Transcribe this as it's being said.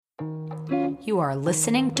You are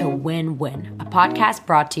listening to Win Win, a podcast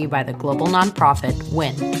brought to you by the global nonprofit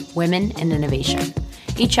WIN, Women in Innovation.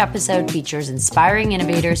 Each episode features inspiring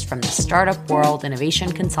innovators from the startup world,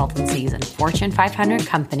 innovation consultancies, and Fortune 500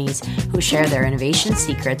 companies who share their innovation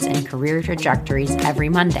secrets and career trajectories every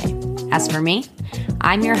Monday. As for me,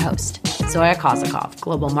 I'm your host, Zoya Kozakov,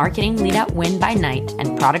 Global Marketing Lead at WIN by night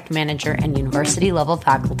and Product Manager and University Level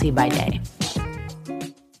Faculty by day.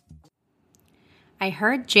 I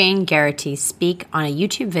heard Jane Geraghty speak on a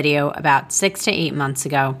YouTube video about 6 to 8 months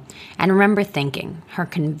ago and remember thinking her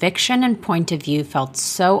conviction and point of view felt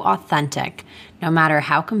so authentic no matter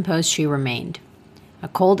how composed she remained. A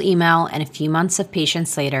cold email and a few months of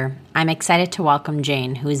patience later, I'm excited to welcome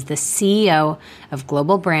Jane, who is the CEO of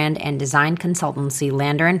global brand and design consultancy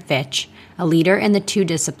Lander & Fitch, a leader in the two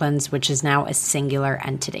disciplines which is now a singular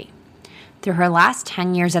entity. Through her last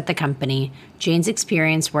 10 years at the company, Jane's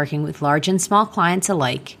experience working with large and small clients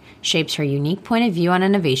alike shapes her unique point of view on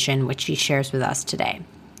innovation, which she shares with us today.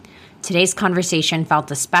 Today's conversation felt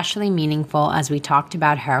especially meaningful as we talked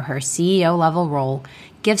about how her CEO-level role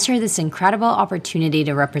gives her this incredible opportunity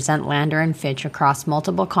to represent Lander & Fitch across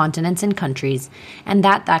multiple continents and countries, and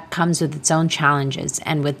that comes with its own challenges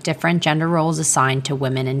and with different gender roles assigned to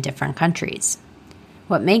women in different countries.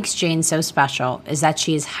 What makes Jane so special is that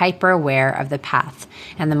she is hyper-aware of the path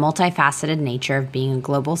and the multifaceted nature of being a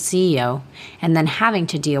global CEO and then having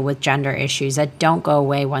to deal with gender issues that don't go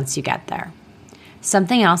away once you get there.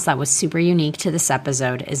 Something else that was super unique to this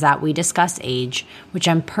episode is that we discuss age, which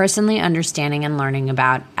I'm personally understanding and learning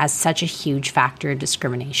about as such a huge factor of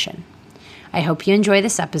discrimination. I hope you enjoy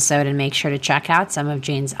this episode and make sure to check out some of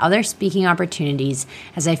Jane's other speaking opportunities,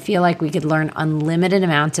 as I feel like we could learn unlimited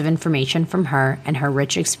amounts of information from her and her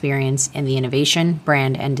rich experience in the innovation,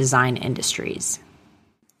 brand, and design industries.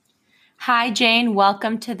 Hi, Jane.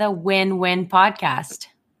 Welcome to the Win Win podcast.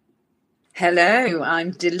 Hello.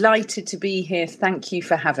 I'm delighted to be here. Thank you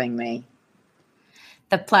for having me.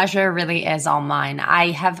 The pleasure really is all mine.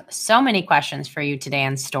 I have so many questions for you today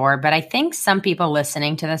in store, but I think some people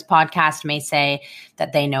listening to this podcast may say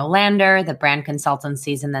that they know Lander, the brand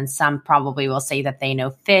consultancies, and then some probably will say that they know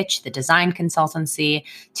Fitch, the design consultancy.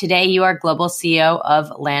 Today, you are global CEO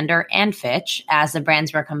of Lander and Fitch, as the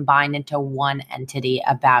brands were combined into one entity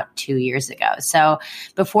about 2 years ago. So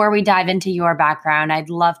before we dive into your background, I'd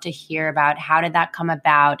love to hear about how did that come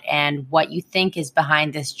about and what you think is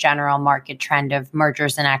behind this general market trend of mergers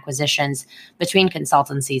and acquisitions between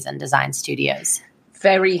consultancies and design studios.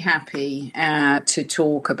 Very happy to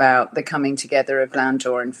talk about the coming together of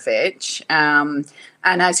Lander and Fitch. And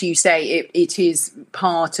as you say, it is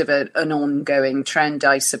part of an ongoing trend,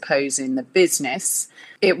 I suppose, in the business.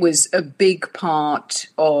 It was a big part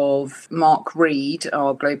of Mark Reed,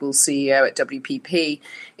 our global CEO at WPP.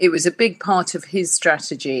 It was a big part of his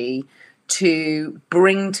strategy to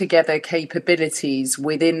bring together capabilities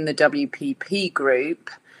within the WPP group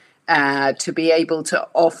to be able to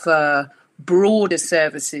offer broader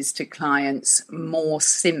services to clients more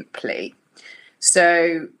simply.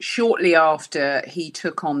 So shortly after he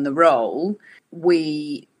took on the role,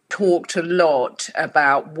 we talked a lot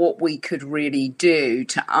about what we could really do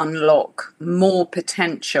to unlock more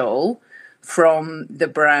potential from the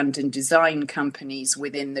brand and design companies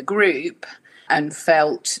within the group, and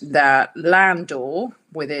felt that Lander,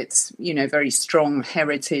 with its, very strong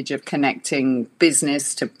heritage of connecting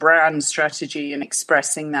business to brand strategy and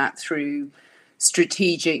expressing that through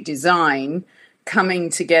strategic design, coming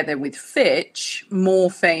together with Fitch, more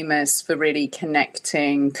famous for really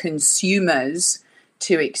connecting consumers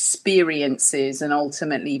to experiences and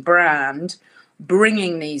ultimately brand,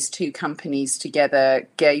 bringing these two companies together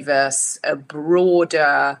gave us a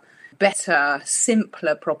broader, better,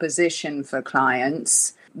 simpler proposition for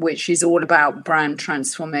clients, which is all about brand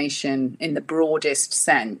transformation in the broadest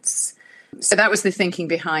sense. So that was the thinking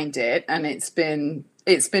behind it, and it's been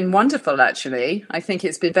wonderful, actually. I think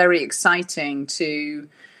it's been very exciting to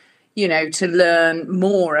learn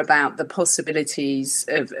more about the possibilities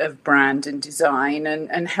of brand and design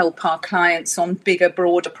and help our clients on bigger,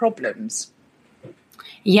 broader problems.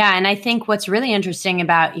 Yeah, and I think what's really interesting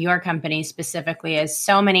about your company specifically is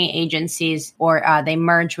so many agencies they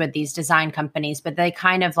merge with these design companies, but they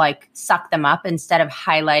kind of like suck them up instead of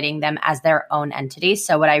highlighting them as their own entities.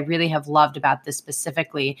 So what I really have loved about this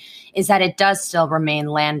specifically is that it does still remain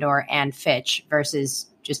Lander and Fitch versus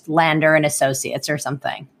just Lander and Associates or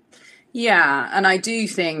something. Yeah, and I do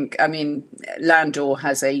think, Lander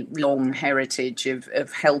has a long heritage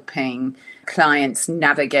of helping clients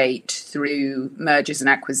navigate through mergers and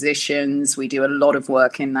acquisitions. We do a lot of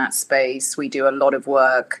work in that space. We do a lot of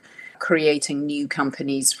work creating new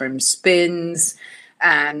companies from spins.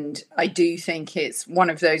 And I do think it's one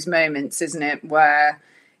of those moments, isn't it, where,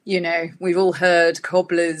 we've all heard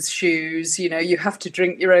cobbler's shoes, you have to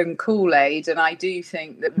drink your own Kool-Aid. And I do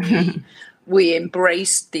think that we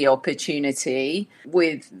embraced the opportunity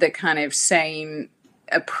with the kind of same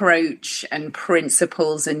approach and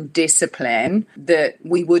principles and discipline that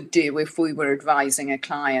we would do if we were advising a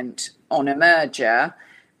client on a merger,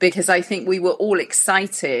 because I think we were all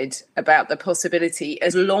excited about the possibility,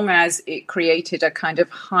 as long as it created a kind of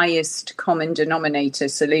highest common denominator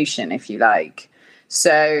solution, if you like.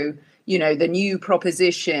 So, the new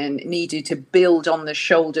proposition needed to build on the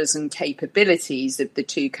shoulders and capabilities of the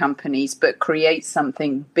two companies, but create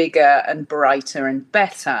something bigger and brighter and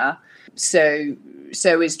better. So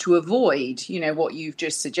as to avoid, what you've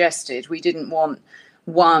just suggested. We didn't want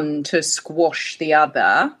one to squash the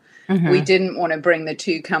other. We didn't want to bring the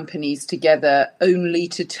two companies together only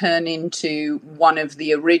to turn into one of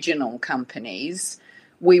the original companies.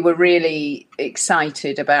 We were really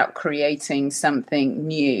excited about creating something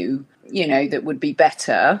new, that would be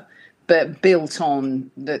better, but built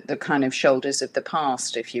on the kind of shoulders of the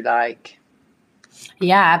past, if you like.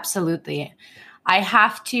 Yeah, absolutely. I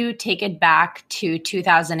have to take it back to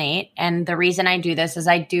 2008. And the reason I do this is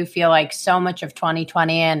I do feel like so much of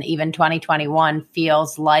 2020 and even 2021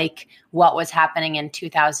 feels like what was happening in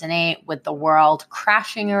 2008 with the world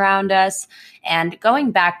crashing around us. And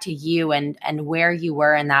going back to you and where you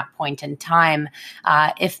were in that point in time,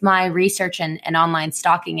 if my research and online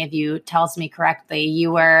stalking of you tells me correctly,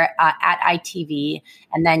 you were at ITV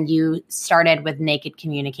and then you started with Naked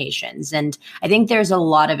Communications. And I think there's a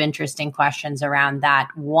lot of interesting questions around that.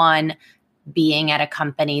 One, being at a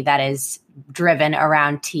company that is driven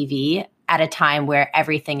around TV at a time where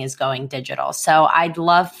everything is going digital. So I'd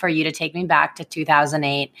love for you to take me back to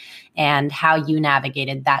 2008 and how you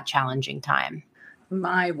navigated that challenging time.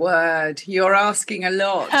 My word, you're asking a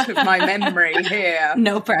lot of my memory here.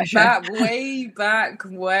 No pressure. That way back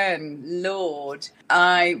when, Lord,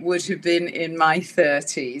 I would have been in my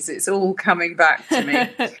 30s. It's all coming back to me.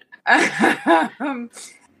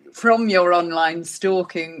 From your online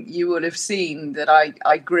stalking, you will have seen that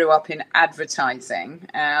I grew up in advertising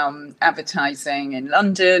in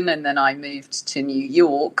London, and then I moved to New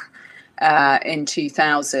York in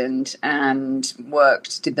 2000 and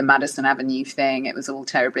did the Madison Avenue thing. It was all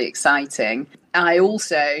terribly exciting. I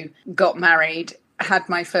also got married, had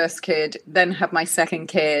my first kid, then had my second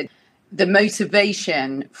kid. The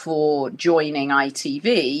motivation for joining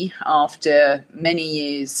ITV after many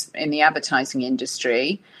years in the advertising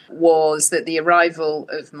industry was that the arrival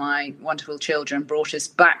of my wonderful children brought us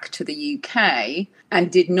back to the UK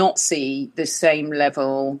and did not see the same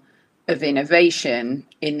level of innovation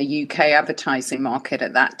in the UK advertising market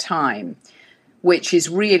at that time, which is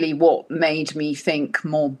really what made me think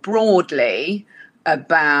more broadly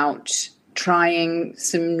about trying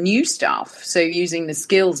some new stuff. So using the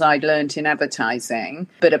skills I'd learned in advertising,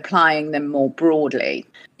 but applying them more broadly.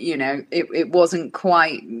 It wasn't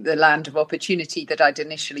quite the land of opportunity that I'd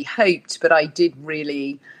initially hoped, but I did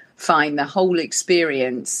really find the whole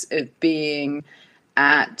experience of being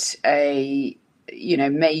at a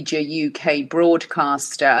major UK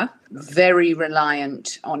broadcaster, very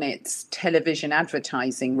reliant on its television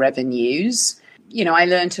advertising revenues. I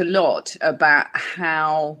learned a lot about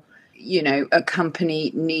how a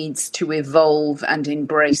company needs to evolve and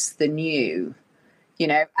embrace the new.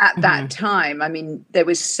 At that time, I mean, there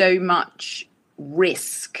was so much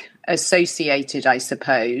risk associated, I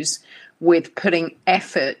suppose, with putting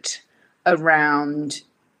effort around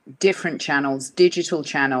different channels, digital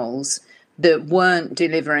channels, that weren't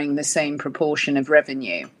delivering the same proportion of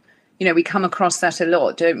revenue. We come across that a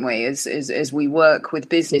lot, don't we, as we work with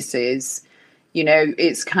businesses.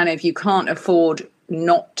 It's kind of, you can't afford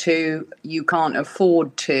not to, you can't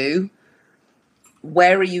afford to.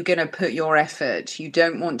 Where are you going to put your effort? You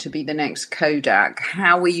don't want to be the next Kodak.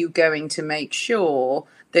 How are you going to make sure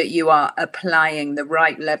that you are applying the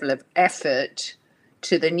right level of effort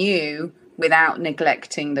to the new without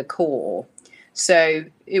neglecting the core? So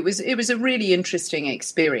it was a really interesting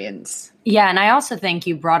experience. Yeah, and I also think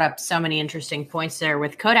you brought up so many interesting points there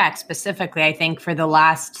with Kodak specifically. I think for the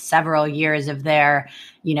last several years of their,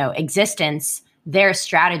 existence, their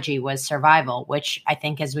strategy was survival, which I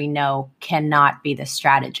think, as we know, cannot be the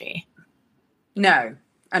strategy. No.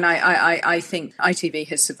 And I think ITV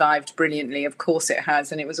has survived brilliantly. Of course it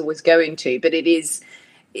has, and it was always going to. But it is,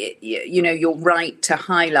 you're right to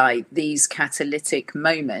highlight these catalytic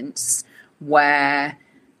moments where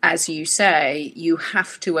as you say, you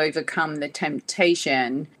have to overcome the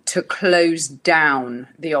temptation to close down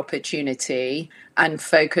the opportunity and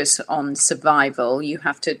focus on survival. You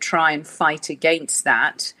have to try and fight against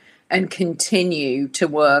that and continue to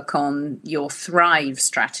work on your thrive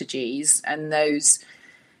strategies and those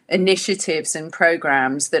initiatives and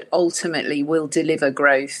programs that ultimately will deliver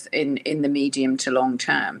growth in the medium to long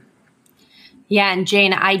term. Yeah. And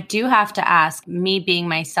Jane, I do have to ask, me being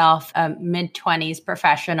myself a mid-20s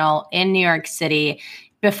professional in New York City,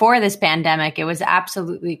 before this pandemic, it was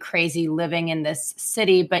absolutely crazy living in this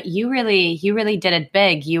city, but you really did it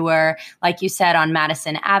big. You were, like you said, on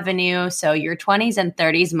Madison Avenue. So your 20s and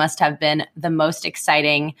 30s must have been the most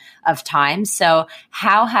exciting of times. So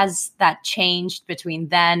how has that changed between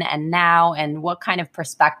then and now? And what kind of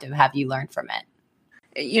perspective have you learned from it?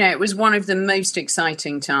 It was one of the most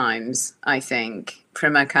exciting times, I think,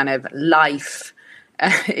 from a kind of life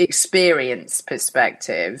experience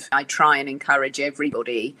perspective. I try and encourage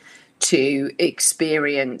everybody to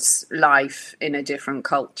experience life in a different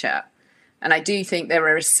culture. And I do think there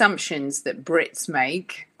are assumptions that Brits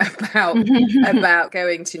make about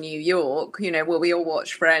going to New York. Well, we all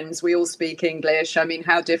watch Friends, we all speak English. I mean,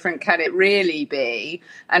 how different can it really be?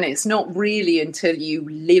 And it's not really until you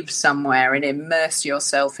live somewhere and immerse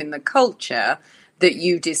yourself in the culture that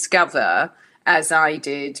you discover, as I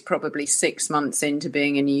did probably 6 months into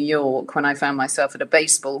being in New York, when I found myself at a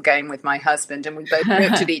baseball game with my husband, and we both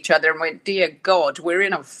looked at each other and went, dear God, we're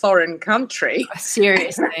in a foreign country.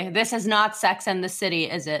 Seriously, this is not Sex and the City,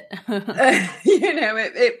 is it? But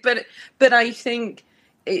I think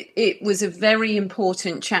it was a very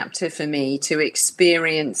important chapter for me to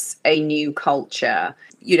experience a new culture.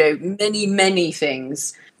 Many, many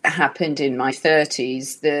things happened in my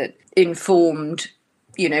 30s that informed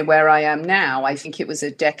where I am now. I think it was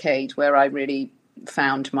a decade where I really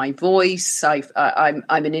found my voice. I'm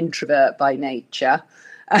an introvert by nature.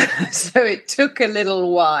 So it took a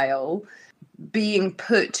little while being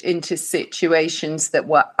put into situations that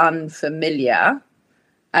were unfamiliar,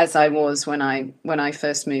 as I was when I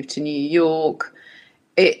first moved to New York.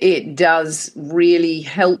 It does really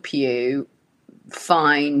help you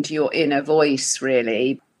find your inner voice,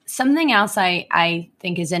 really. Something else I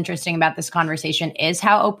think is interesting about this conversation is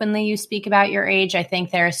how openly you speak about your age. I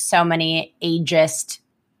think there's so many ageist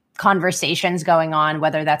conversations going on,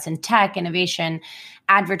 whether that's in tech, innovation,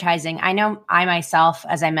 advertising. I know I myself,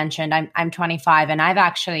 as I mentioned, I'm 25, and I've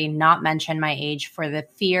actually not mentioned my age for the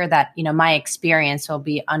fear that, my experience will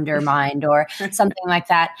be undermined or something like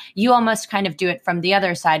that. You almost kind of do it from the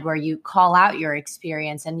other side, where you call out your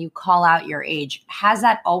experience and you call out your age. Has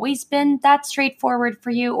that always been that straightforward for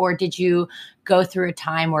you, or did you go through a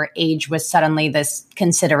time where age was suddenly this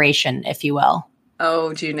consideration, if you will?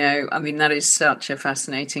 Oh, I mean, that is such a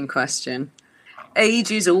fascinating question.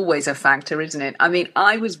 Age is always a factor, isn't it? I mean,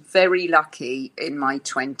 I was very lucky in my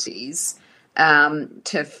 20s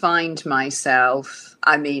to find myself,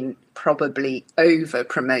 probably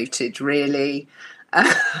over-promoted, really.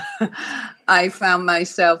 I found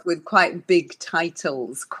myself with quite big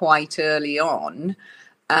titles quite early on.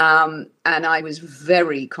 And I was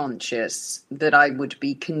very conscious that I would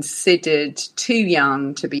be considered too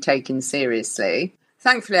young to be taken seriously.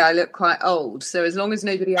 Thankfully, I look quite old. So as long as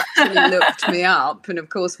nobody actually looked me up, and of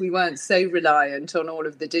course, we weren't so reliant on all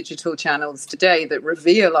of the digital channels today that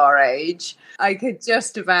reveal our age, I could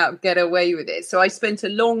just about get away with it. So I spent a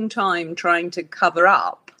long time trying to cover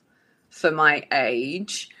up for my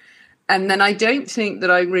age. And then I don't think that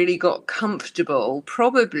I really got comfortable,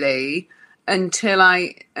 probably until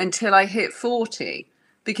I hit 40,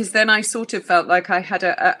 because then I sort of felt like I had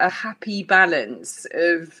a happy balance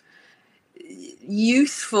of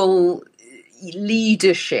youthful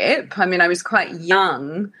leadership. I mean, I was quite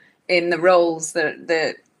young in the roles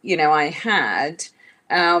that I had,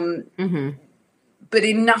 but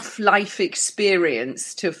enough life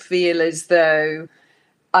experience to feel as though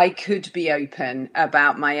I could be open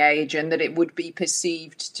about my age, and that it would be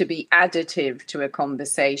perceived to be additive to a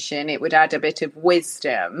conversation. It would add a bit of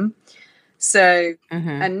wisdom. So,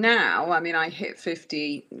 and now, I hit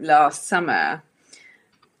 50 last summer.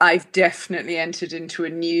 I've definitely entered into a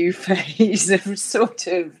new phase of sort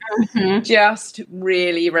of just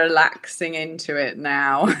really relaxing into it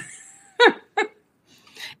now.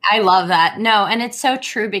 I love that. No, and it's so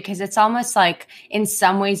true, because it's almost like in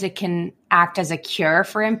some ways it can act as a cure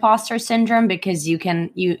for imposter syndrome, because you can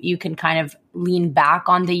kind of lean back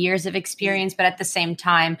on the years of experience, but at the same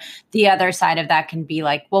time, the other side of that can be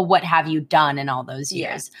like, well, what have you done in all those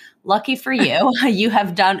years? Yeah. Lucky for you, you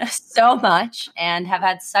have done so much and have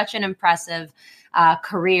had such an impressive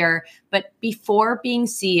career. But before being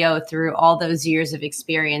CEO, through all those years of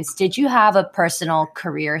experience, did you have a personal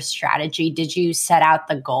career strategy? Did you set out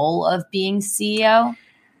the goal of being CEO?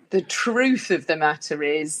 The truth of the matter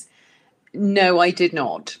is, no, I did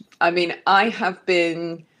not. I mean, I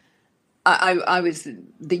was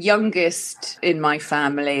the youngest in my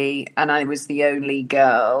family and I was the only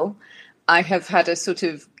girl. I have had a sort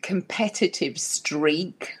of competitive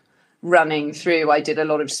streak running through. I did a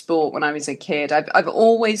lot of sport when I was a kid. I've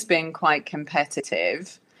always been quite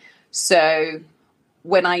competitive. So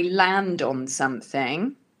when I land on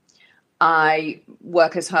something, I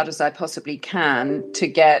work as hard as I possibly can to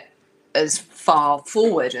get as far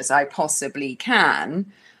forward as I possibly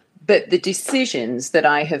can. But the decisions that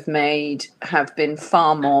I have made have been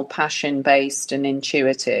far more passion-based and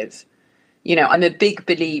intuitive. You know, I'm a big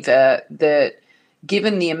believer that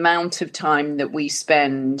given the amount of time that we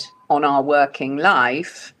spend on our working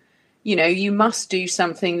life, you know, you must do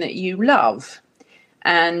something that you love.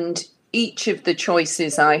 And each of the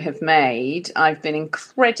choices I have made, I've been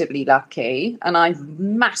incredibly lucky and I've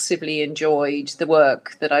massively enjoyed the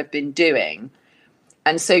work that I've been doing.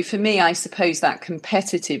 And so for me, I suppose that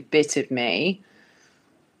competitive bit of me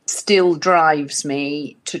still drives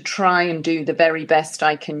me to try and do the very best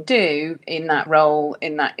I can do in that role,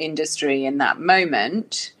 in that industry, in that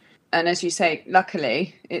moment. And as you say,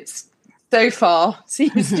 luckily, it's so far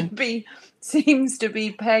seems to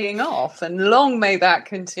be paying off, and long may that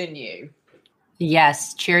continue.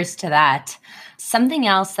 Yes, cheers to that. Something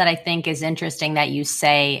else that I think is interesting that you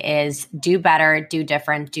say is do better, do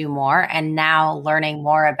different, do more. And now learning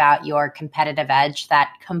more about your competitive edge, that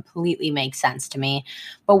completely makes sense to me.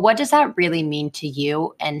 But what does that really mean to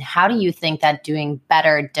you? And how do you think that doing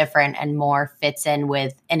better, different, and more fits in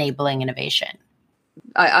with enabling innovation?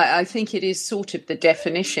 I think it is sort of the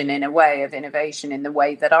definition in a way of innovation in the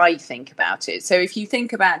way that I think about it. So if you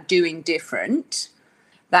think about doing different,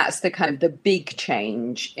 that's the kind of the big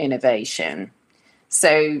change innovation.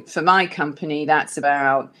 So for my company, that's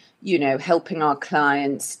about, you know, helping our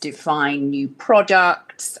clients define new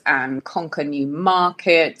products and conquer new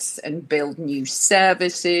markets and build new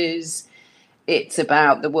services. It's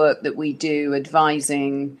about the work that we do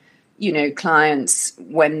advising, you know, clients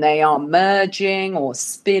when they are merging or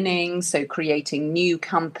spinning, so creating new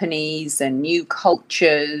companies and new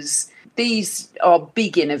cultures. These are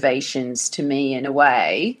big innovations to me in a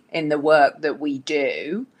way in the work that we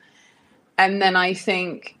do. And then I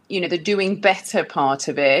think, you know, the doing better part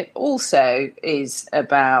of it also is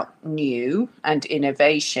about new and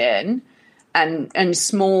innovation and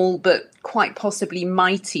small but quite possibly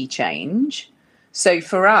mighty change. So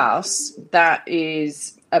for us, that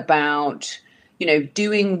is about, you know,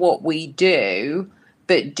 doing what we do,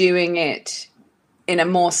 but doing it in a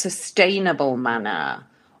more sustainable manner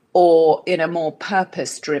or in a more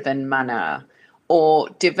purpose-driven manner, or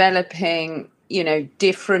developing, you know,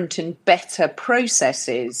 different and better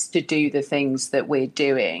processes to do the things that we're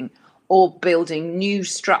doing, or building new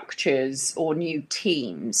structures or new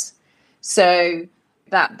teams. So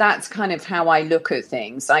that's kind of how I look at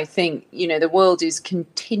things. I think, you know, the world is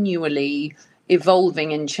continually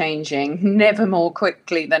evolving and changing, never more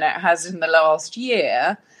quickly than it has in the last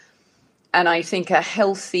year. And I think a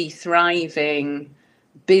healthy, thriving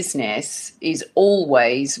business is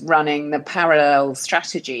always running the parallel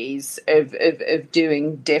strategies of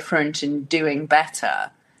doing different and doing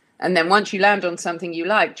better. And then once you land on something you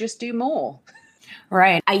like, just do more.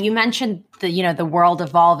 Right. You mentioned the world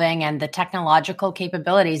evolving and the technological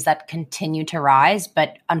capabilities that continue to rise.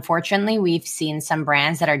 But unfortunately, we've seen some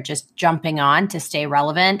brands that are just jumping on to stay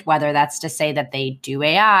relevant, whether that's to say that they do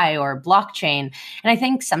AI or blockchain. And I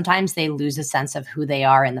think sometimes they lose a sense of who they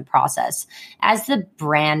are in the process. As the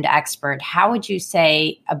brand expert, how would you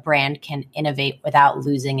say a brand can innovate without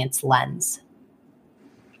losing its lens?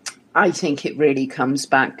 I think it really comes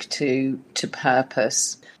back to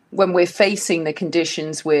purpose. When we're facing the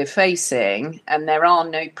conditions we're facing, and there are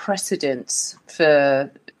no precedents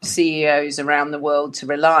for CEOs around the world to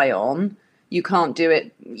rely on, you can't do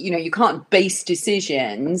it. You know, you can't base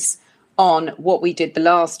decisions on what we did the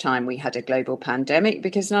last time we had a global pandemic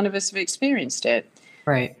because none of us have experienced it.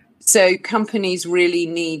 Right. So companies really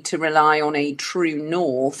need to rely on a true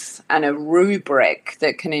north and a rubric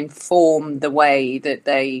that can inform the way that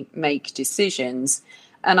they make decisions.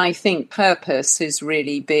 And I think purpose has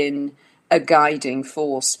really been a guiding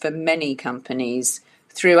force for many companies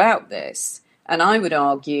throughout this. And I would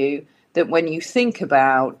argue that when you think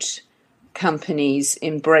about companies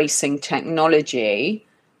embracing technology,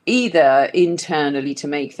 either internally to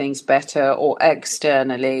make things better or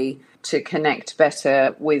externally to connect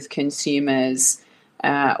better with consumers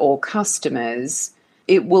or customers,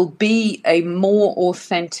 it will be a more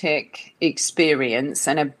authentic experience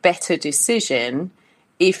and a better decision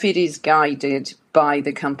if it is guided by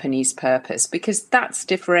the company's purpose, because that's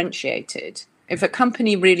differentiated. If a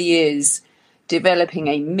company really is developing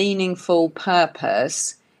a meaningful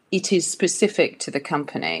purpose, it is specific to the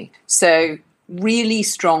company. So really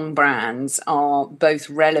strong brands are both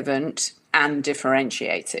relevant and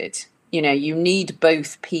differentiated. You know, you need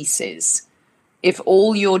both pieces. If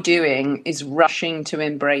all you're doing is rushing to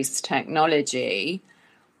embrace technology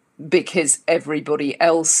because everybody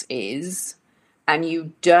else is, and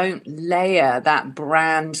you don't layer that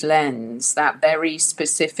brand lens, that very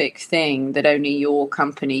specific thing that only your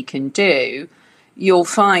company can do, you'll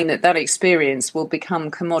find that that experience will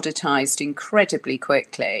become commoditized incredibly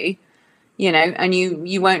quickly, you know, and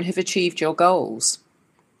you won't have achieved your goals.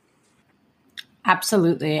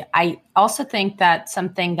 Absolutely. I also think that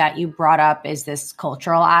something that you brought up is this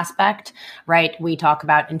cultural aspect, right? We talk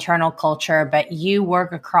about internal culture, but you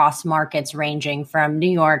work across markets ranging from New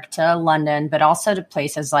York to London, but also to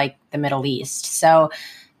places like the Middle East. So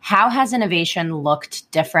how has innovation looked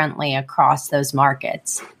differently across those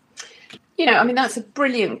markets? You know, I mean, that's a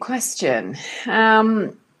brilliant question.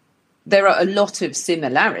 There are a lot of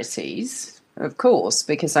similarities, of course,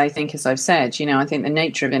 because I think, as I've said, you know, I think the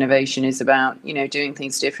nature of innovation is about, you know, doing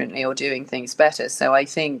things differently or doing things better. So I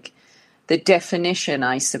think the definition,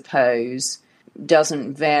 I suppose,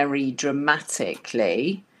 doesn't vary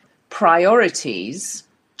dramatically. Priorities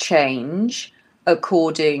change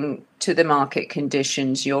according to the market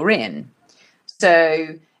conditions you're in.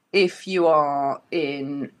 So if you are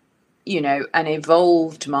in, you know, an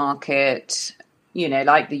evolved market, you know,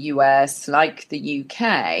 like the US, like the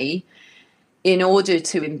UK, in order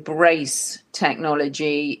to embrace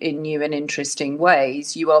technology in new and interesting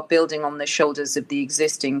ways, you are building on the shoulders of the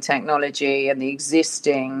existing technology and the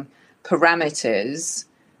existing parameters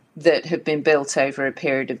that have been built over a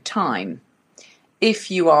period of time.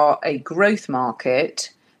 If you are a growth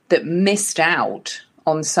market that missed out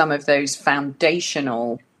on some of those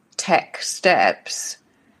foundational tech steps,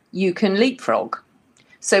 you can leapfrog.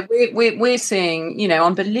 So we're seeing, you know,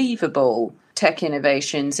 unbelievable tech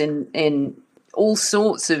innovations in all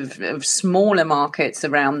sorts of smaller markets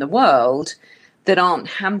around the world that aren't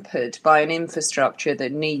hampered by an infrastructure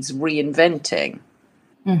that needs reinventing.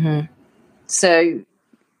 Mm-hmm. So,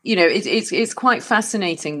 you know, it's quite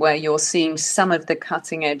fascinating where you're seeing some of the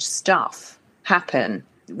cutting edge stuff happen.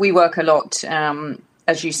 We work a lot,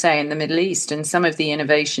 as you say, in the Middle East, and some of the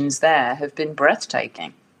innovations there have been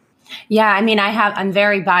breathtaking. Yeah, I mean, I'm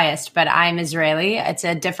very biased, but I'm Israeli. It's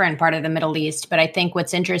a different part of the Middle East. But I think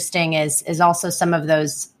what's interesting is also some of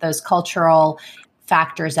those cultural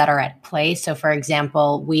factors that are at play. So, for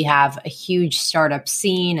example, we have a huge startup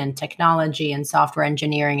scene, and technology and software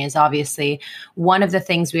engineering is obviously one of the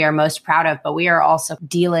things we are most proud of. But we are also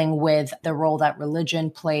dealing with the role that religion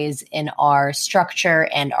plays in our structure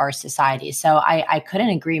and our society. So I couldn't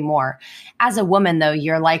agree more. As a woman, though,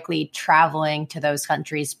 you're likely traveling to those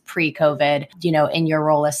countries pre-COVID, you know, in your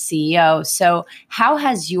role as CEO. So how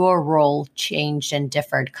has your role changed and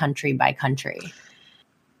differed country by country?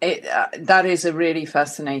 That is a really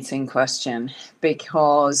fascinating question,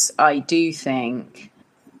 because I do think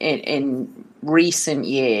in recent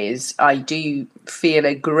years, I do feel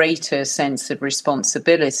a greater sense of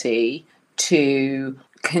responsibility to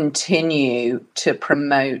continue to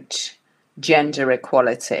promote gender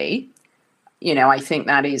equality. You know, I think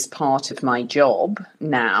that is part of my job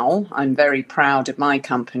now. I'm very proud of my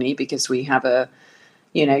company because we have a,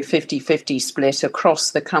 you know, 50-50 split across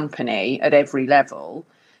the company at every level.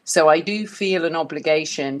 So I do feel an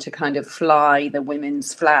obligation to kind of fly the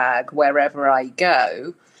women's flag wherever I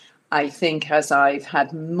go. I think as I've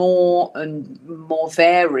had more and more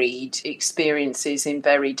varied experiences in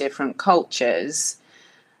very different cultures,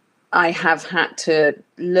 I have had to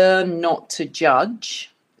learn not to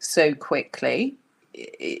judge so quickly.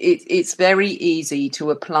 It's very easy to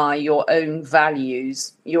apply your own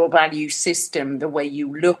values, your value system, the way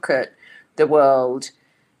you look at the world,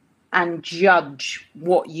 and judge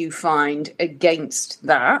what you find against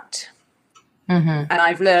that. Mm-hmm. And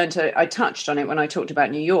I've learned, I touched on it when I talked about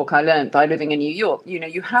New York, I learned by living in New York, you know,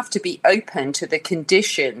 you have to be open to the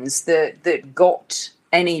conditions that got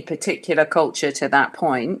any particular culture to that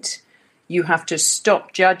point. You have to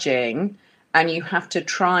stop judging, and you have to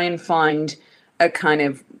try and find a kind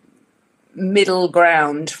of middle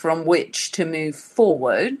ground from which to move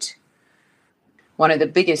forward. One of the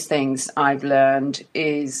biggest things I've learned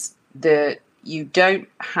is that you don't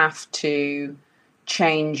have to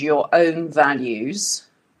change your own values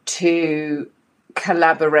to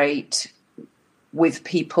collaborate with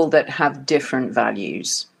people that have different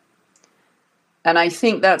values. And I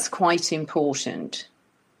think that's quite important.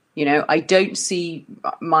 You know, I don't see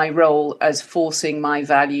my role as forcing my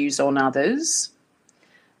values on others,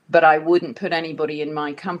 but I wouldn't put anybody in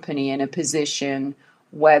my company in a position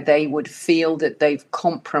where they would feel that they've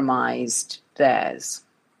compromised theirs.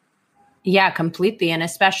 Yeah, completely. And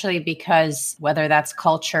especially because whether that's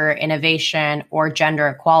culture, innovation, or gender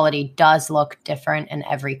equality does look different in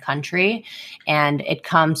every country. And it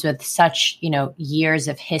comes with such, years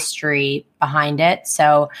of history behind it.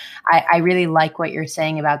 So I really like what you're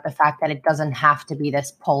saying about the fact that it doesn't have to be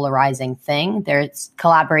this polarizing thing. There's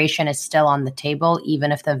collaboration is still on the table,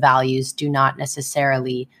 even if the values do not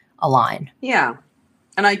necessarily align. Yeah.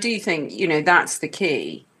 And I do think, that's the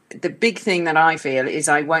key. The big thing that I feel is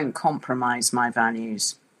I won't compromise my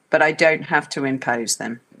values, but I don't have to impose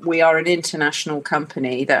them. We are an international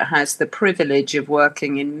company that has the privilege of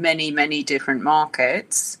working in many, many different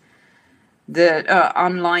markets that are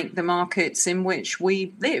unlike the markets in which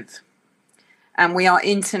we live. And we are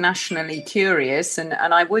internationally curious. And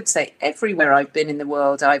I would say everywhere I've been in the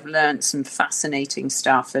world, I've learned some fascinating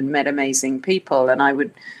stuff and met amazing people. And I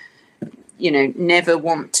would never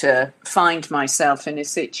want to find myself in a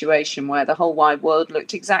situation where the whole wide world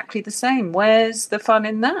looked exactly the same. Where's the fun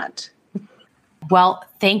in that? Well,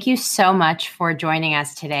 thank you so much for joining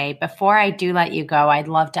us today. Before I do let you go, I'd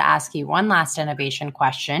love to ask you one last innovation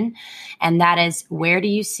question. And that is, where do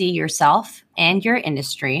you see yourself and your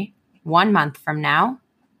industry 1 month from now,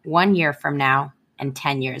 1 year from now, and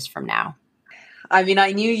 10 years from now? I mean,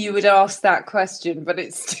 I knew you would ask that question, but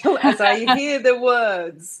it's still, as I hear the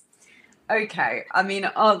words. Okay, I mean,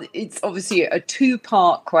 it's obviously a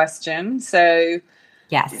two-part question. So,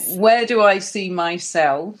 yes, where do I see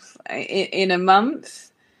myself in a month?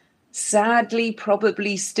 Sadly,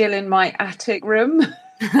 probably still in my attic room,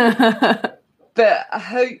 but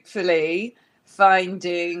hopefully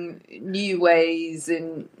finding new ways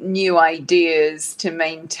and new ideas to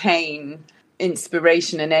maintain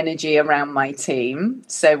inspiration and energy around my team.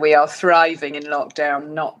 So we are thriving in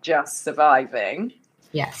lockdown, not just surviving.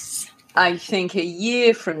 Yes. I think a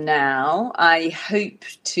year from now, I hope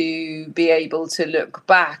to be able to look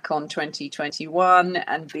back on 2021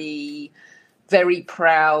 and be very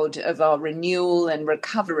proud of our renewal and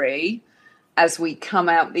recovery as we come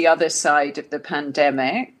out the other side of the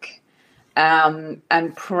pandemic, and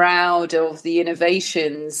proud of the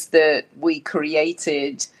innovations that we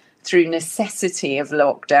created through necessity of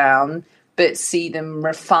lockdown, but see them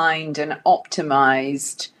refined and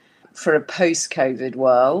optimized for a post-COVID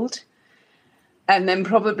world. And then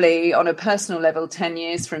probably on a personal level, 10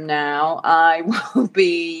 years from now, I will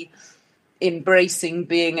be embracing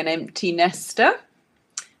being an empty nester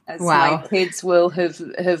as my kids will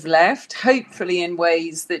have left, hopefully in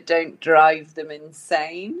ways that don't drive them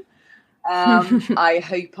insane. I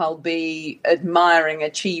hope I'll be admiring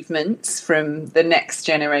achievements from the next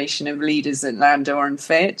generation of leaders at Landor &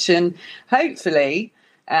 Fitch, and hopefully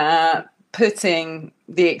putting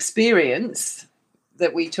the experience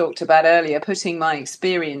that we talked about earlier, putting my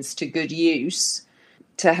experience to good use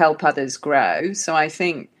to help others grow. So I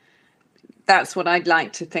think that's what I'd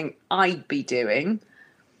like to think I'd be doing.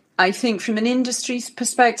 I think from an industry's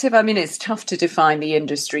perspective, I mean, it's tough to define the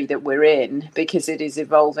industry that we're in because it is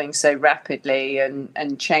evolving so rapidly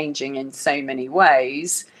and changing in so many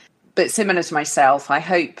ways. But similar to myself, I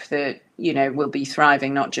hope that, we'll be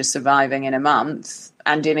thriving, not just surviving in a month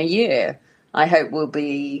and in a year. I hope we'll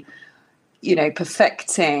be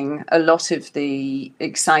perfecting a lot of the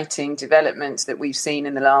exciting developments that we've seen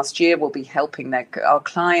in the last year. We'll be helping our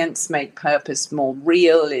clients make purpose more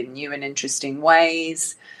real in new and interesting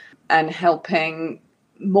ways, and helping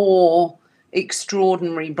more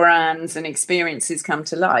extraordinary brands and experiences come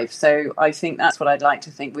to life. So I think that's what I'd like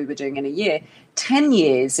to think we were doing in a year. 10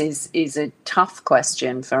 years is a tough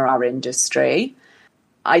question for our industry.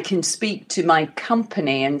 I can speak to my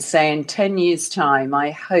company and say in 10 years' time,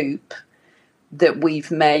 I hope that we've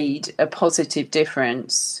made a positive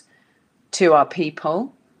difference to our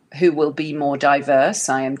people, who will be more diverse.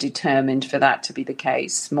 I am determined for that to be the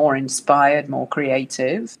case, more inspired, more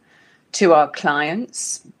creative. To our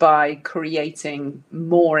clients by creating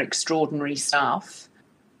more extraordinary stuff,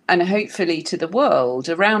 and hopefully to the world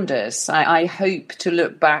around us. I hope to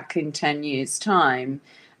look back in 10 years' time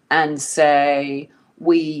and say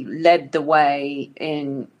we led the way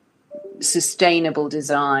in sustainable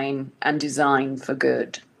design and design for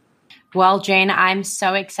good. Well, Jane, I'm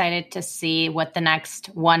so excited to see what the next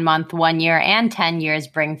 1 month, 1 year, and 10 years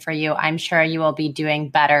bring for you. I'm sure you will be doing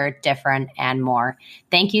better, different, and more.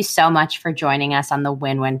 Thank you so much for joining us on the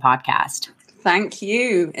Win-Win podcast. Thank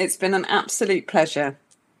you. It's been an absolute pleasure.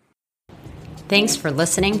 Thanks for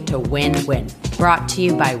listening to Win Win, brought to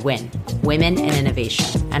you by WIN, Women in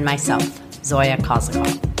Innovation, and myself, Zoya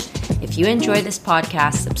Kozakov. If you enjoy this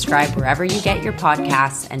podcast, subscribe wherever you get your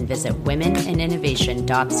podcasts and visit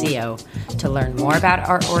womeninnovation.co to learn more about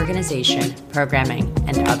our organization, programming,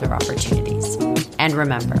 and other opportunities. And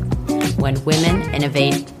remember, when women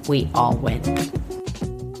innovate, we all win.